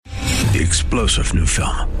The explosive new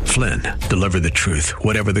film, Flynn, deliver the truth,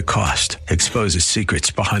 whatever the cost, exposes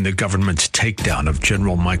secrets behind the government's takedown of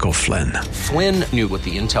General Michael Flynn. Flynn knew what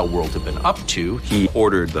the intel world had been up to. He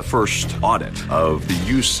ordered the first audit of the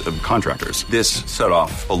use of contractors. This set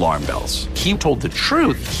off alarm bells. He told the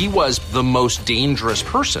truth. He was the most dangerous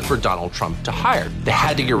person for Donald Trump to hire. They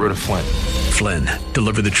had to get rid of Flynn. Flynn,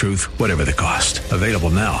 deliver the truth, whatever the cost. Available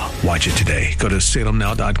now. Watch it today. Go to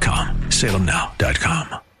salemnow.com.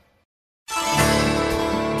 salemnow.com.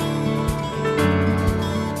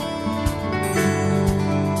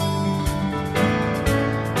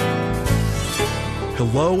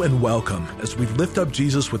 Hello and welcome as we lift up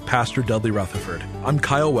Jesus with Pastor Dudley Rutherford. I'm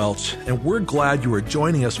Kyle Welch, and we're glad you are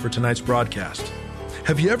joining us for tonight's broadcast.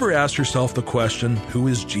 Have you ever asked yourself the question, who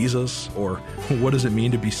is Jesus? Or what does it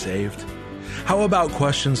mean to be saved? How about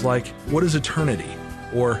questions like, what is eternity?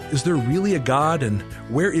 Or is there really a God, and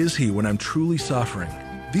where is he when I'm truly suffering?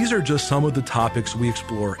 These are just some of the topics we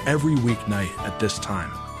explore every weeknight at this time.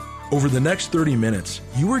 Over the next 30 minutes,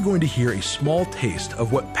 you are going to hear a small taste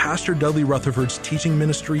of what Pastor Dudley Rutherford's teaching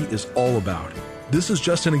ministry is all about. This is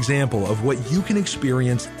just an example of what you can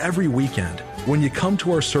experience every weekend when you come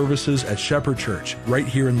to our services at Shepherd Church right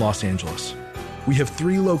here in Los Angeles. We have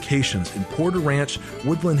 3 locations in Porter Ranch,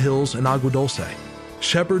 Woodland Hills, and Agua Dulce.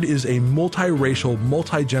 Shepherd is a multiracial,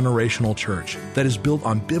 multi-generational church that is built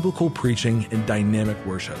on biblical preaching and dynamic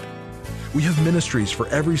worship. We have ministries for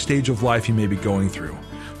every stage of life you may be going through.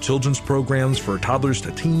 Children's programs for toddlers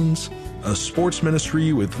to teens, a sports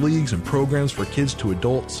ministry with leagues and programs for kids to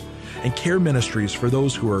adults, and care ministries for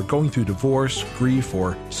those who are going through divorce, grief,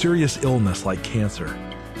 or serious illness like cancer.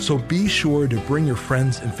 So be sure to bring your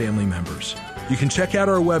friends and family members. You can check out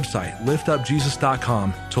our website,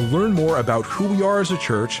 liftupjesus.com, to learn more about who we are as a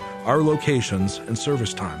church, our locations, and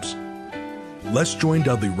service times. Let's join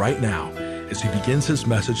Dudley right now as he begins his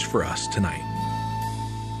message for us tonight.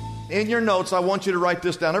 In your notes, I want you to write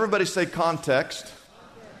this down. Everybody say context.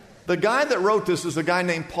 The guy that wrote this is a guy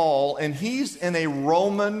named Paul, and he's in a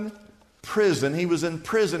Roman prison. He was in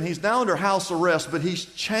prison. He's now under house arrest, but he's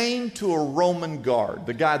chained to a Roman guard,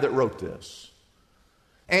 the guy that wrote this.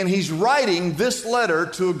 And he's writing this letter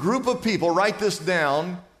to a group of people, write this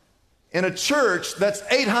down, in a church that's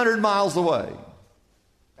 800 miles away.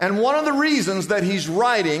 And one of the reasons that he's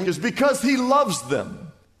writing is because he loves them.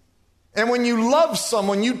 And when you love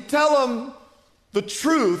someone, you tell them the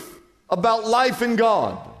truth about life in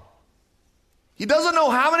God. He doesn't know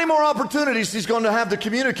how many more opportunities he's going to have to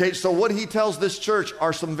communicate, so what he tells this church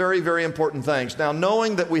are some very, very important things. Now,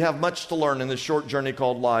 knowing that we have much to learn in this short journey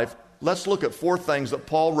called life, let's look at 4 things that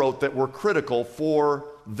Paul wrote that were critical for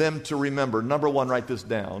them to remember. Number 1, write this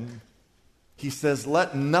down. He says,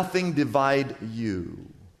 let nothing divide you.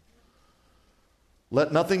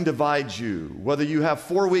 Let nothing divide you. Whether you have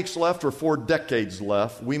 4 weeks left or 4 decades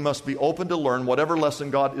left, we must be open to learn whatever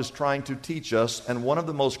lesson God is trying to teach us. And one of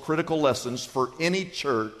the most critical lessons for any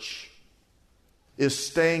church is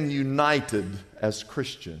staying united as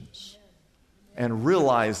Christians and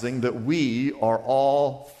realizing that we are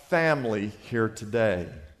all family here today.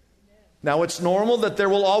 Now, it's normal that there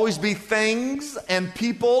will always be things and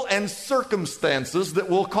people and circumstances that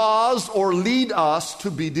will cause or lead us to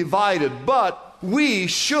be divided, but we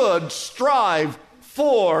should strive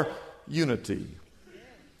for unity.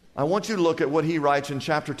 I want you to look at what he writes in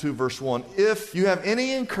chapter 2, verse 1. If you have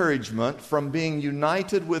any encouragement from being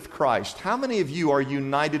united with Christ, how many of you are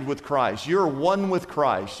united with Christ? You're one with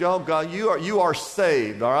Christ. Oh God, you are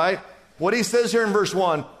saved, all right? What he says here in verse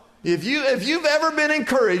 1, if you've ever been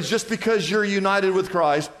encouraged just because you're united with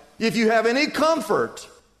Christ, if you have any comfort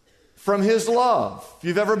from his love, if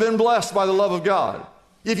you've ever been blessed by the love of God,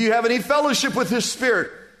 if you have any fellowship with his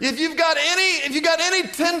Spirit, if you've got any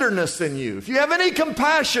tenderness in you, if you have any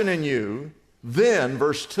compassion in you, then,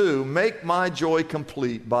 verse 2, make my joy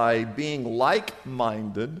complete by being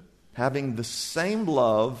like-minded, having the same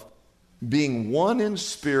love, being one in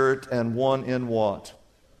spirit and one in what?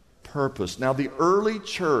 Purpose. Now, the early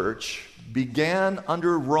church began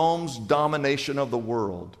under Rome's domination of the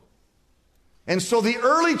world. And so the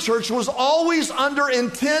early church was always under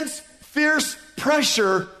intense, fierce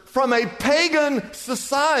pressure from a pagan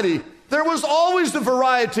society. There was always the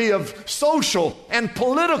variety of social and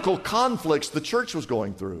political conflicts the church was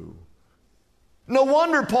going through. No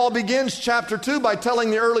wonder Paul begins chapter 2 by telling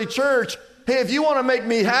the early church, hey, if you want to make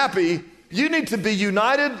me happy, you need to be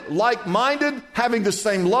united, like-minded, having the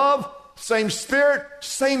same love, same spirit,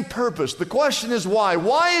 same purpose. The question is why?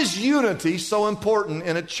 Why is unity so important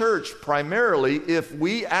in a church? Primarily, if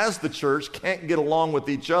we as the church can't get along with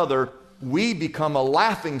each other, we become a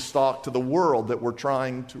laughingstock to the world that we're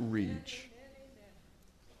trying to reach.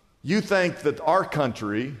 You think that our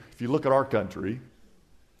country, if you look at our country,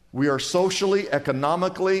 we are socially,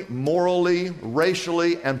 economically, morally,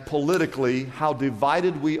 racially, and politically, how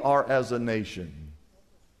divided we are as a nation.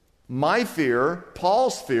 My fear,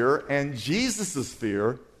 Paul's fear, and Jesus'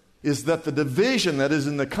 fear is that the division that is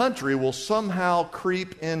in the country will somehow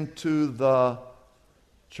creep into the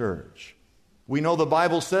church. We know the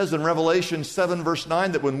Bible says in Revelation 7 verse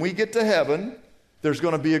 9 that when we get to heaven, there's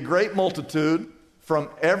going to be a great multitude from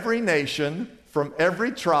every nation, from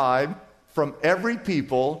every tribe, from every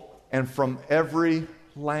people, and from every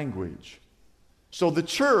language. So the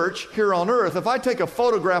church here on earth, if I take a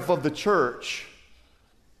photograph of the church,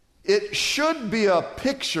 it should be a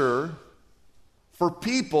picture for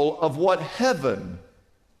people of what heaven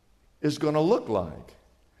is going to look like.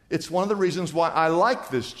 It's one of the reasons why I like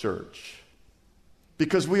this church.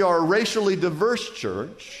 Because we are a racially diverse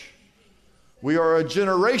church. We are a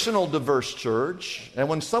generational diverse church. And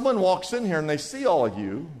when someone walks in here and they see all of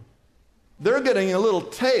you, they're getting a little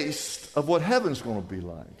taste of what heaven's going to be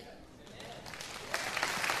like.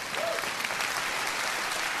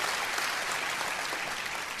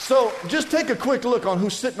 So just take a quick look on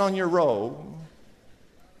who's sitting on your row.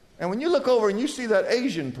 And when you look over and you see that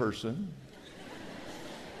Asian person,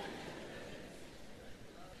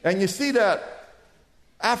 and you see that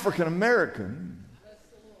African American,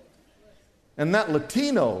 and that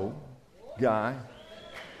Latino guy,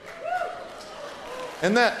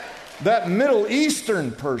 and that Middle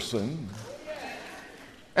Eastern person,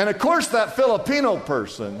 and of course that Filipino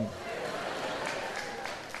person,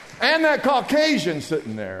 and that Caucasian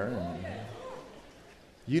sitting there,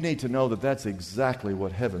 you need to know that that's exactly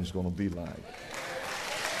what heaven's going to be like.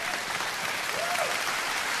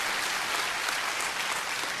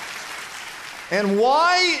 And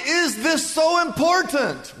why is this so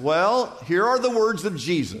important? Well, here are the words of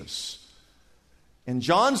Jesus. In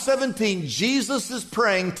John 17, Jesus is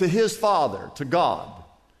praying to his Father, to God.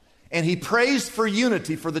 And he prays for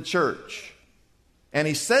unity for the church. And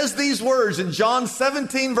he says these words in John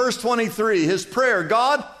 17, verse 23. His prayer,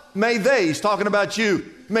 God, may they, he's talking about you,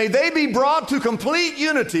 may they be brought to complete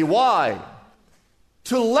unity. Why?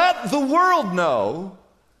 To let the world know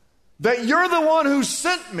that you're the one who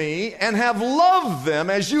sent me and have loved them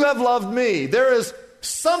as you have loved me. There is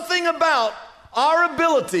something about our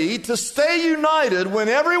ability to stay united when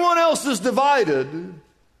everyone else is divided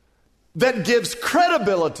that gives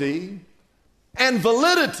credibility and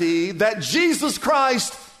validity that Jesus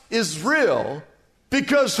Christ is real,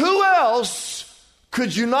 because who else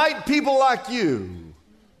could unite people like you?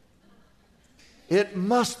 It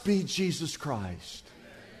must be Jesus Christ.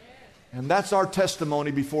 And that's our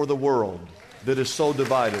testimony before the world that is so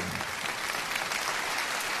divided.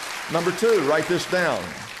 Number 2, write this down.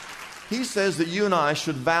 He says that you and I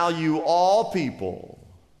should value all people,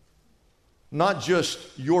 not just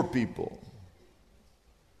your people.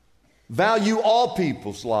 Value all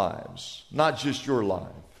people's lives, not just your life.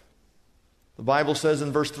 The Bible says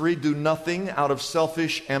in verse 3, do nothing out of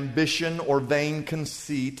selfish ambition or vain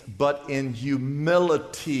conceit, but in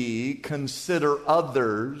humility consider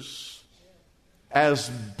others as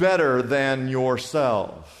better than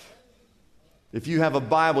yourself. If you have a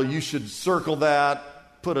Bible, you should circle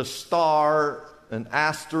that, put a star, an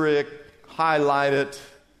asterisk, highlight it.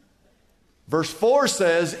 Verse 4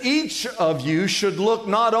 says, each of you should look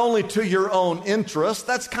not only to your own interest,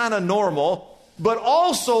 that's kind of normal, but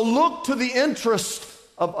also look to the interest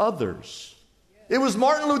of others. It was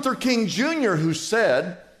Martin Luther King Jr. who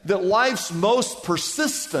said that life's most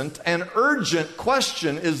persistent and urgent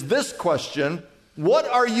question is this question: what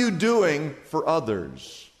are you doing for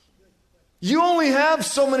others? You only have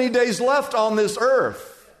so many days left on this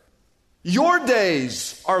earth. Your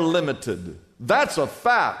days are limited. That's a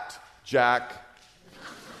fact, Jack.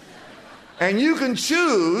 And you can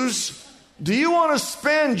choose, do you want to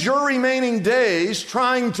spend your remaining days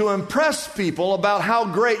trying to impress people about how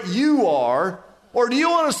great you are, or do you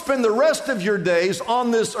want to spend the rest of your days on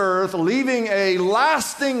this earth leaving a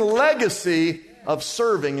lasting legacy of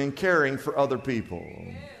serving and caring for other people?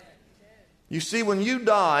 You see, when you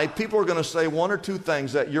die, people are going to say one or two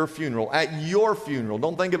things at your funeral. At your funeral.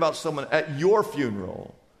 Don't think about someone at your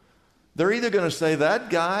funeral. They're either going to say, that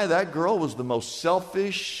guy, that girl was the most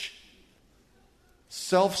selfish,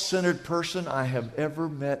 self-centered person I have ever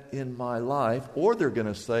met in my life. Or they're going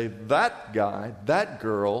to say, that guy, that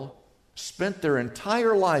girl spent their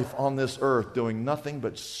entire life on this earth doing nothing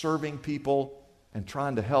but serving people and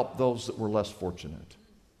trying to help those that were less fortunate.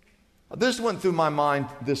 This went through my mind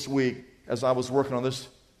this week as I was working on this.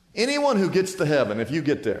 Anyone who gets to heaven, if you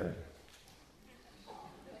get there,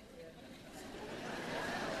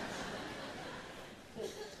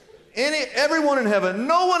 everyone in heaven,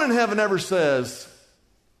 no one in heaven ever says,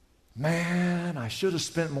 man, I should have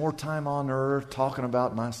spent more time on earth talking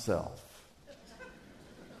about myself.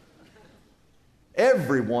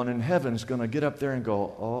 Everyone in heaven is going to get up there and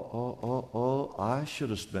go, I should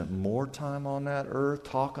have spent more time on that earth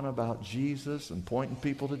talking about Jesus and pointing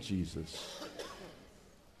people to Jesus.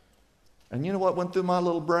 And you know what went through my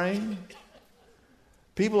little brain?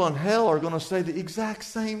 People in hell are going to say the exact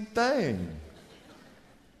same thing.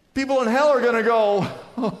 People in hell are going to go,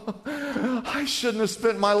 I shouldn't have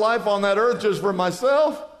spent my life on that earth just for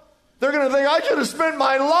myself. They're going to think, I should have spent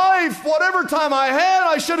my life, whatever time I had,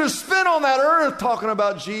 I should have spent on that earth talking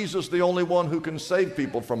about Jesus, the only one who can save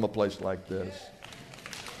people from a place like this.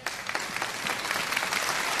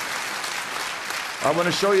 I'm going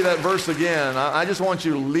to show you that verse again. I just want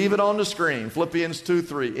you to leave it on the screen. Philippians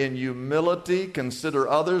 2:3. In humility, consider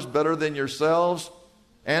others better than yourselves.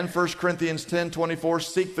 And 1 Corinthians 10:24.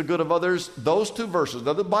 Seek the good of others. Those two verses.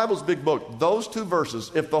 Now, the Bible's a big book. Those two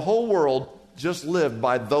verses, if the whole world just lived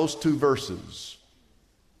by those two verses,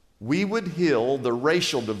 we would heal the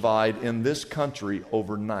racial divide in this country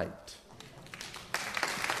overnight.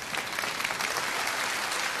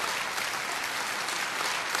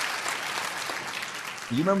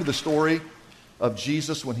 You remember the story of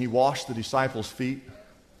Jesus when he washed the disciples' feet? You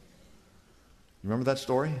remember that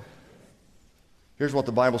story? Here's what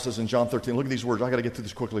the Bible says in John 13. Look at these words. I got to get through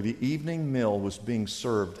this quickly. The evening meal was being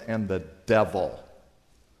served, and the devil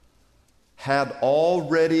had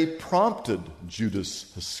already prompted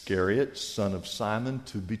Judas Iscariot, son of Simon,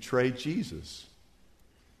 to betray Jesus.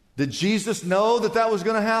 Did Jesus know that that was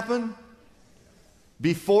going to happen?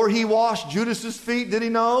 Before he washed Judas's feet, did he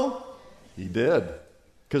know? He did.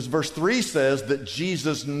 Because verse 3 says that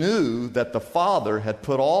Jesus knew that the Father had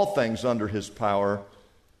put all things under his power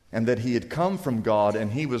and that he had come from God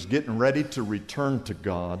and he was getting ready to return to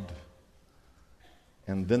God.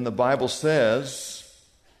 And then the Bible says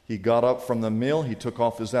he got up from the meal, he took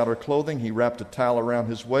off his outer clothing, he wrapped a towel around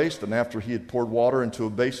his waist, and after he had poured water into a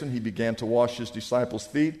basin, he began to wash his disciples'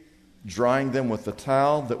 feet, drying them with the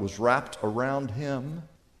towel that was wrapped around him.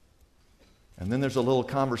 And then there's a little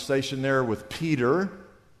conversation there with Peter,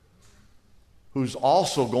 who's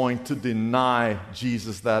also going to deny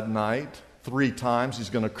Jesus that night. 3 times he's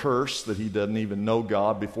going to curse that he doesn't even know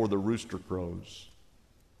God before the rooster crows.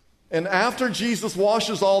 And after Jesus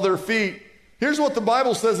washes all their feet, here's what the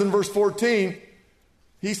Bible says in verse 14.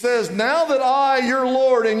 He says, now that I, your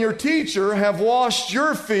Lord and your teacher, have washed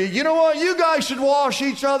your feet, you know what? You guys should wash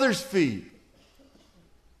each other's feet.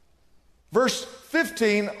 Verse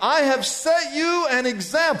 15, I have set you an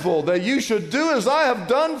example that you should do as I have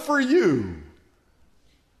done for you.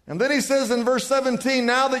 And then he says in verse 17,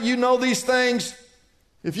 now that you know these things,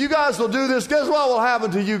 if you guys will do this, guess what will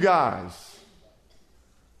happen to you guys?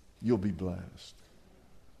 You'll be blessed.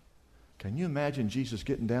 Can you imagine Jesus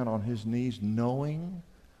getting down on his knees knowing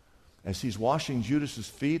as he's washing Judas's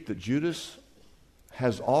feet that Judas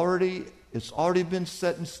it's already been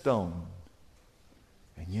set in stone,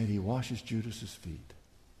 and yet he washes Judas's feet?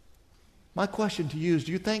 My question to you is,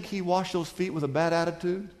 do you think he washed those feet with a bad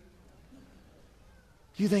attitude?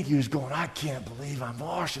 Do you think he was going, I can't believe I'm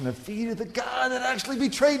washing the feet of the guy that actually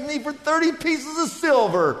betrayed me for 30 pieces of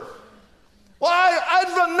silver? Well,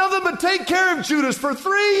 I'd done nothing but take care of Judas for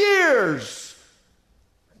 3 years.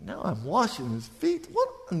 Now I'm washing his feet. What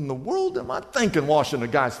in the world am I thinking washing a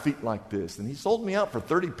guy's feet like this? And he sold me out for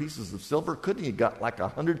 30 pieces of silver. Couldn't he have got like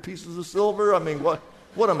 100 pieces of silver? I mean, what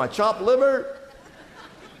am I, chopped liver?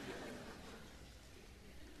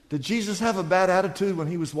 Did Jesus have a bad attitude when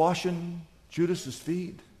he was washing Judas's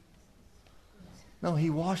feet? No, he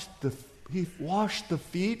washed the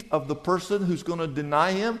feet of the person who's going to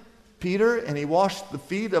deny him, Peter, and he washed the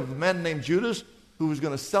feet of a man named Judas who was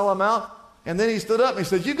going to sell him out. And then he stood up and he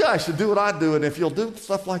said, you guys should do what I do, and if you'll do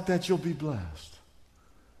stuff like that, you'll be blessed.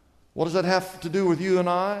 What does that have to do with you and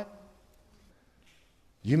I?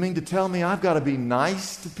 You mean to tell me I've got to be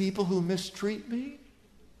nice to people who mistreat me?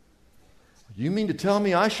 You mean to tell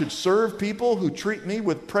me I should serve people who treat me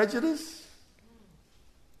with prejudice?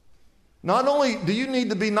 Not only do you need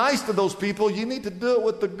to be nice to those people, you need to do it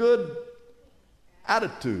with a good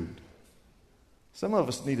attitude. Some of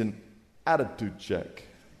us need an attitude check.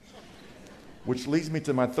 Which leads me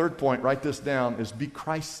to my third point, write this down, is be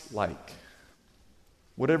Christ-like.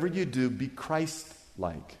 Whatever you do, be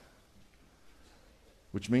Christ-like.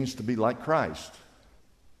 Which means to be like Christ.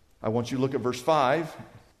 I want you to look at verse 5.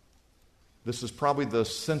 This is probably the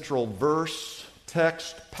central verse,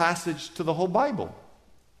 text, passage to the whole Bible.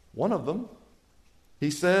 One of them.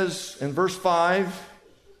 He says in verse 5,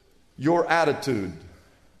 your attitude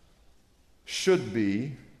should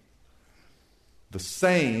be the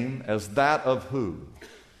same as that of who?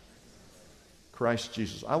 Christ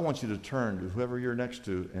Jesus. I want you to turn to whoever you're next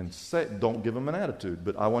to and say, don't give them an attitude,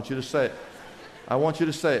 but I want you to say it. I want you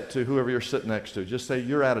to say it to whoever you're sitting next to. Just say,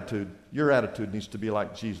 your attitude needs to be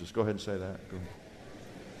like Jesus. Go ahead and say that. Go ahead.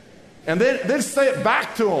 And then say it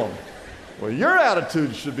back to them. Well, your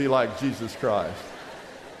attitude should be like Jesus Christ.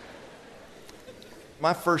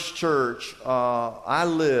 My first church, I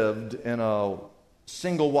lived in a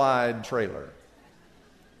single-wide trailer.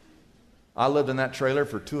 I lived in that trailer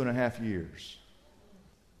for 2.5 years.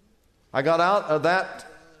 I got out of that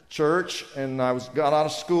church and got out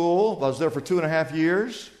of school. I was there for 2.5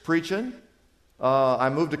 years preaching. I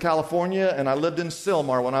moved to California and I lived in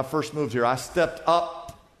Sylmar when I first moved here. I stepped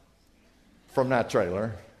up from that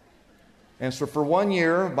trailer. And so for 1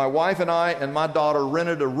 year, my wife and I and my daughter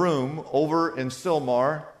rented a room over in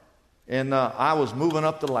Sylmar, and I was moving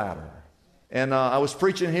up the ladder. And I was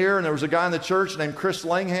preaching here, and there was a guy in the church named Chris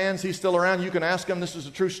Langhans. He's still around. You can ask him. This is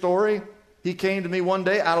a true story. He came to me one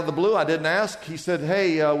day out of the blue. I didn't ask. He said,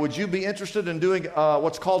 hey, would you be interested in doing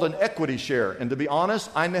what's called an equity share? And to be honest,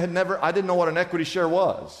 I didn't know what an equity share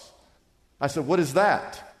was. I said, what is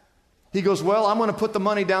that? He goes, well, I'm going to put the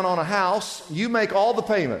money down on a house. You make all the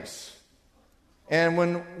payments. And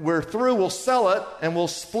when we're through, we'll sell it and we'll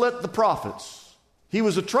split the profits. He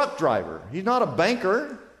was a truck driver. He's not a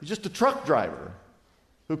banker. He's just a truck driver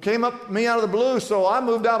who came up to me out of the blue. So I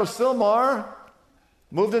moved out of Sylmar,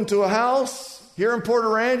 moved into a house here in Porter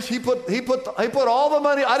Ranch. He put all the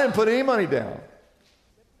money. I didn't put any money down.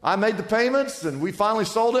 I made the payments, and we finally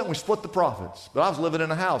sold it, and we split the profits. But I was living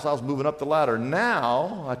in a house. I was moving up the ladder.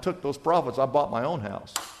 Now, I took those profits. I bought my own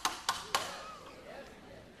house.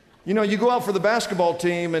 You know, you go out for the basketball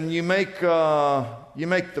team, and you make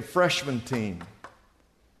the freshman team.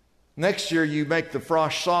 Next year, you make the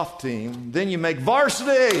Frosh soft team. Then you make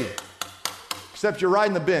varsity. Except you're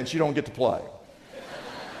riding the bench. You don't get to play.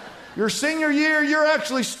 Your senior year, you're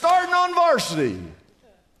actually starting on varsity.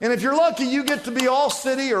 And if you're lucky, you get to be all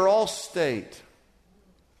city or all state.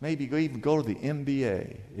 Maybe you even go to the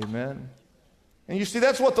NBA. Amen? And you see,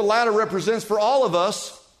 that's what the ladder represents for all of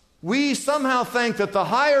us. We somehow think that the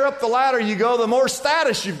higher up the ladder you go, the more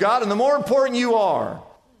status you've got and the more important you are.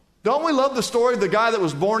 Don't we love the story of the guy that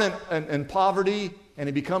was born in poverty and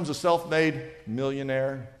he becomes a self-made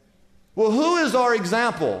millionaire? Well, who is our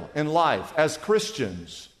example in life as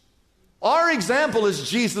Christians? Our example is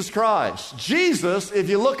Jesus Christ. Jesus, if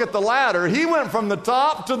you look at the ladder, he went from the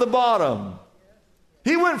top to the bottom.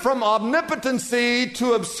 He went from omnipotency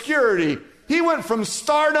to obscurity. He went from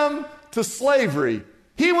stardom to slavery.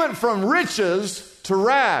 He went from riches to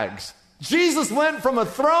rags. Jesus went from a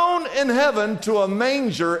throne in heaven to a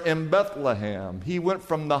manger in Bethlehem. He went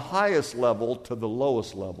from the highest level to the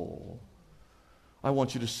lowest level. I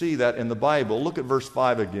want you to see that in the Bible. Look at verse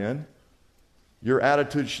 5 again. Your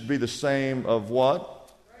attitude should be the same of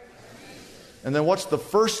what? And then what's the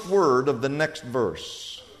first word of the next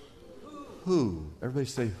verse? Who? Everybody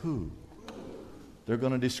say who. They're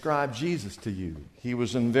going to describe Jesus to you. He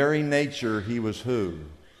was in very nature, he was who?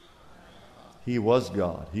 He was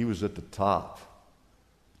God. He was at the top.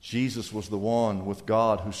 Jesus was the one with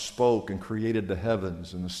God who spoke and created the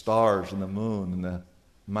heavens and the stars and the moon and the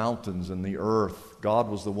mountains and the earth. God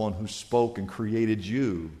was the one who spoke and created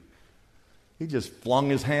you. He just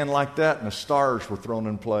flung his hand like that and the stars were thrown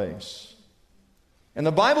in place. And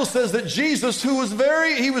the Bible says that Jesus, he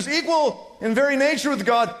was equal in very nature with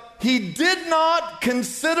God. He did not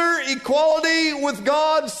consider equality with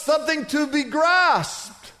God something to be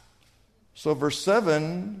grasped. So verse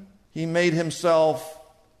 7, he made himself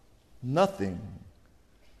nothing,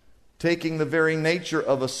 taking the very nature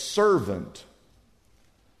of a servant,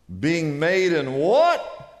 being made in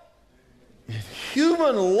what? In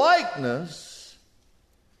human likeness.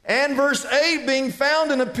 And verse 8, being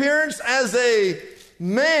found in appearance as a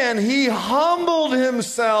man, he humbled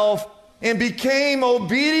himself and became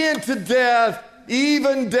obedient to death,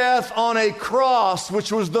 even death on a cross,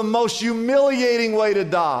 which was the most humiliating way to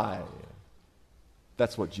die.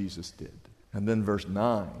 That's what Jesus did. And then verse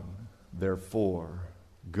 9, therefore,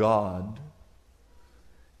 God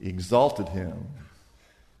exalted him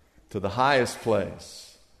to the highest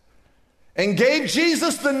place and gave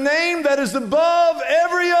Jesus the name that is above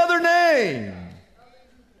every other name.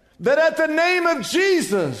 That at the name of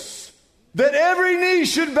Jesus, that every knee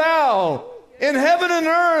should bow in heaven and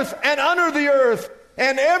earth and under the earth,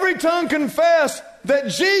 and every tongue confess that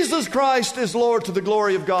Jesus Christ is Lord, to the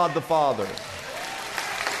glory of God the Father.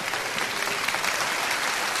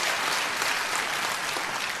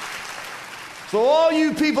 So all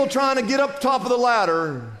you people trying to get up top of the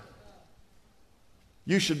ladder,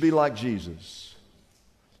 you should be like Jesus.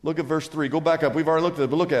 Look at verse 3. Go back up. We've already looked at it,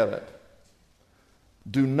 but look at it.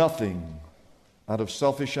 Do nothing out of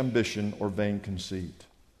selfish ambition or vain conceit.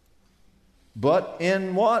 But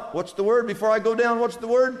in what? What's the word? Before I go down, what's the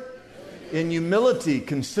word? In humility,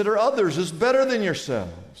 consider others as better than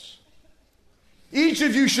yourselves. Each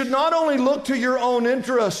of you should not only look to your own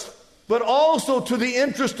interest, but also to the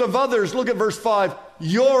interest of others. Look at verse 5.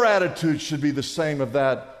 Your attitude should be the same of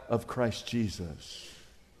that of Christ Jesus,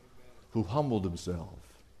 who humbled himself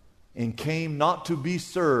and came not to be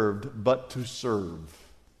served, but to serve.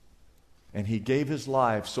 And he gave his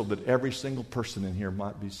life so that every single person in here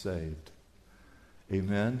might be saved.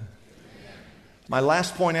 Amen. My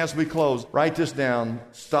last point as we close, write this down.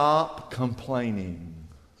 Stop complaining.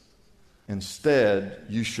 Instead,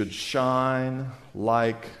 you should shine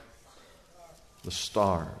like the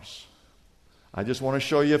stars. I just want to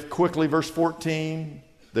show you quickly verse 14.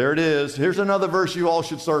 There it is. Here's another verse you all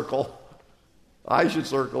should circle. I should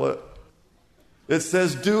circle it. It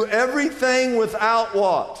says, do everything without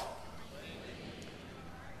what?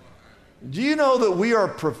 Do you know that we are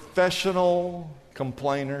professional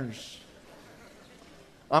complainers?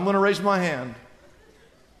 I'm going to raise my hand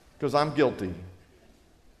because I'm guilty.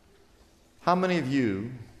 How many of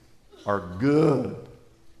you are good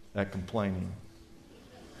at complaining?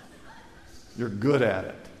 You're good at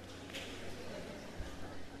it.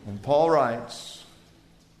 And Paul writes,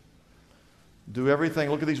 do everything,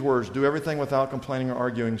 look at these words, do everything without complaining or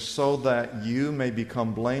arguing, so that you may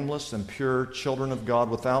become blameless and pure children of God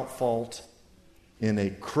without fault in a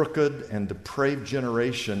crooked and depraved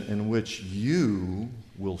generation in which you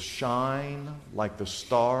will shine like the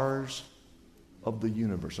stars of the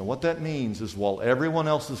universe. And what that means is while everyone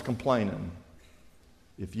else is complaining,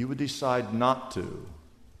 if you would decide not to,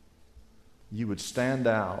 you would stand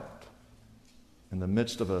out in the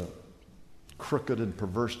midst of a crooked and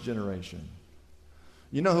perverse generation.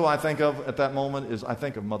 You know who I think of at that moment is I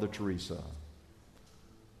think of Mother Teresa,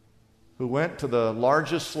 who went to the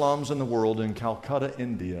largest slums in the world in Calcutta,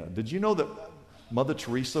 India. Did you know that Mother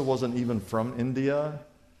Teresa wasn't even from India?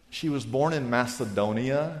 She was born in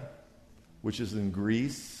Macedonia, which is in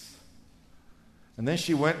Greece. And then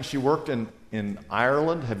she went and she worked in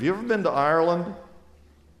Ireland. Have you ever been to Ireland?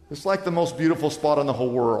 It's like the most beautiful spot in the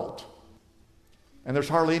whole world. And there's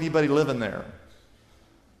hardly anybody living there.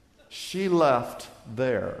 She left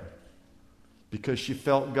there because she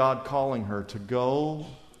felt God calling her to go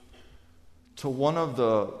to one of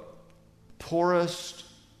the poorest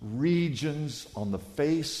regions on the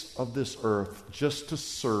face of this earth just to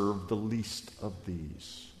serve the least of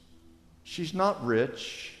these. She's not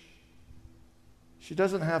rich. She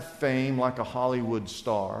doesn't have fame like a Hollywood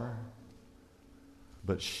star,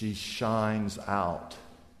 but she shines out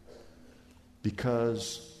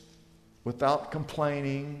because without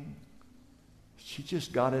complaining, she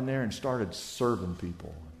just got in there and started serving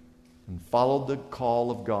people and followed the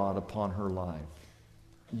call of God upon her life.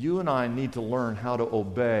 You and I need to learn how to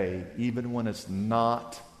obey even when it's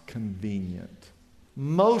not convenient.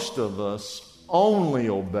 Most of us only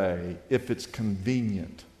obey if it's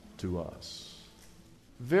convenient to us.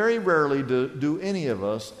 Very rarely do any of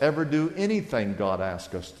us ever do anything God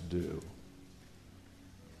asks us to do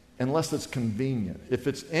unless it's convenient. If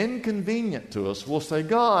it's inconvenient to us, we'll say,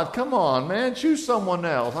 God, come on, man, choose someone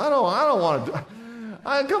else. I don't want to do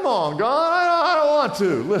come on, God, I don't want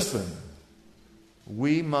to. Listen,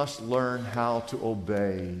 we must learn how to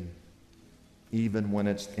obey even when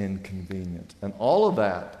it's inconvenient. And all of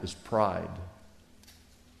that is pride.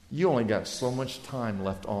 You only got so much time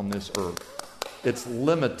left on this earth. It's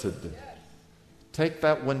limited. Take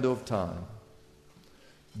that window of time.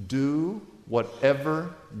 Do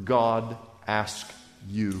whatever God asks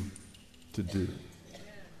you to do.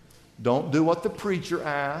 Don't do what the preacher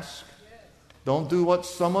asks. Don't do what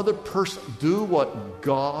some other person. Do what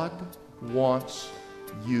God wants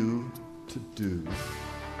you to do.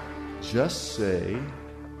 Just say,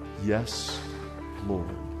 yes, Lord.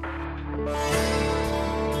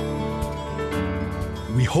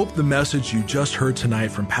 We hope the message you just heard tonight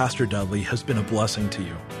from Pastor Dudley has been a blessing to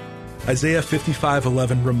you. Isaiah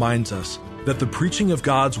 55:11 reminds us that the preaching of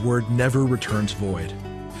God's word never returns void.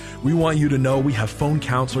 We want you to know we have phone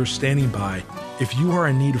counselors standing by if you are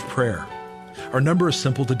in need of prayer. Our number is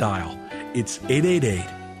simple to dial. It's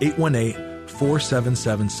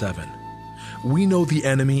 888-818-4777. We know the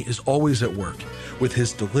enemy is always at work with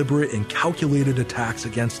his deliberate and calculated attacks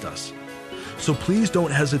against us. So please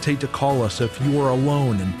don't hesitate to call us if you are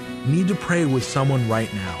alone and need to pray with someone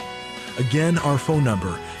right now. Again, our phone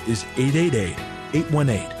number is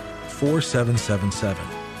 888-818-4777.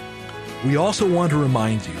 We also want to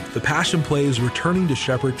remind you the Passion Play is returning to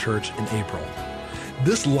Shepherd Church in April.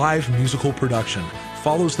 This live musical production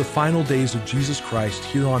follows the final days of Jesus Christ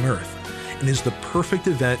here on earth and is the perfect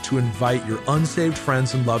event to invite your unsaved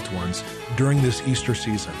friends and loved ones during this Easter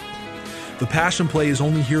season. The Passion Play is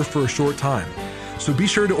only here for a short time, so be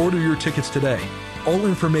sure to order your tickets today. All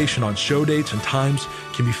information on show dates and times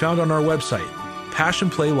can be found on our website,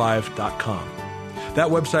 passionplaylive.com. That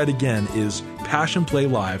website again is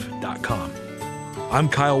passionplaylive.com. I'm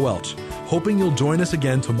Kyle Welch, hoping you'll join us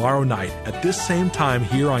again tomorrow night at this same time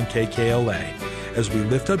here on KKLA as we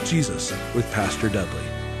lift up Jesus with Pastor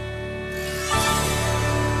Dudley.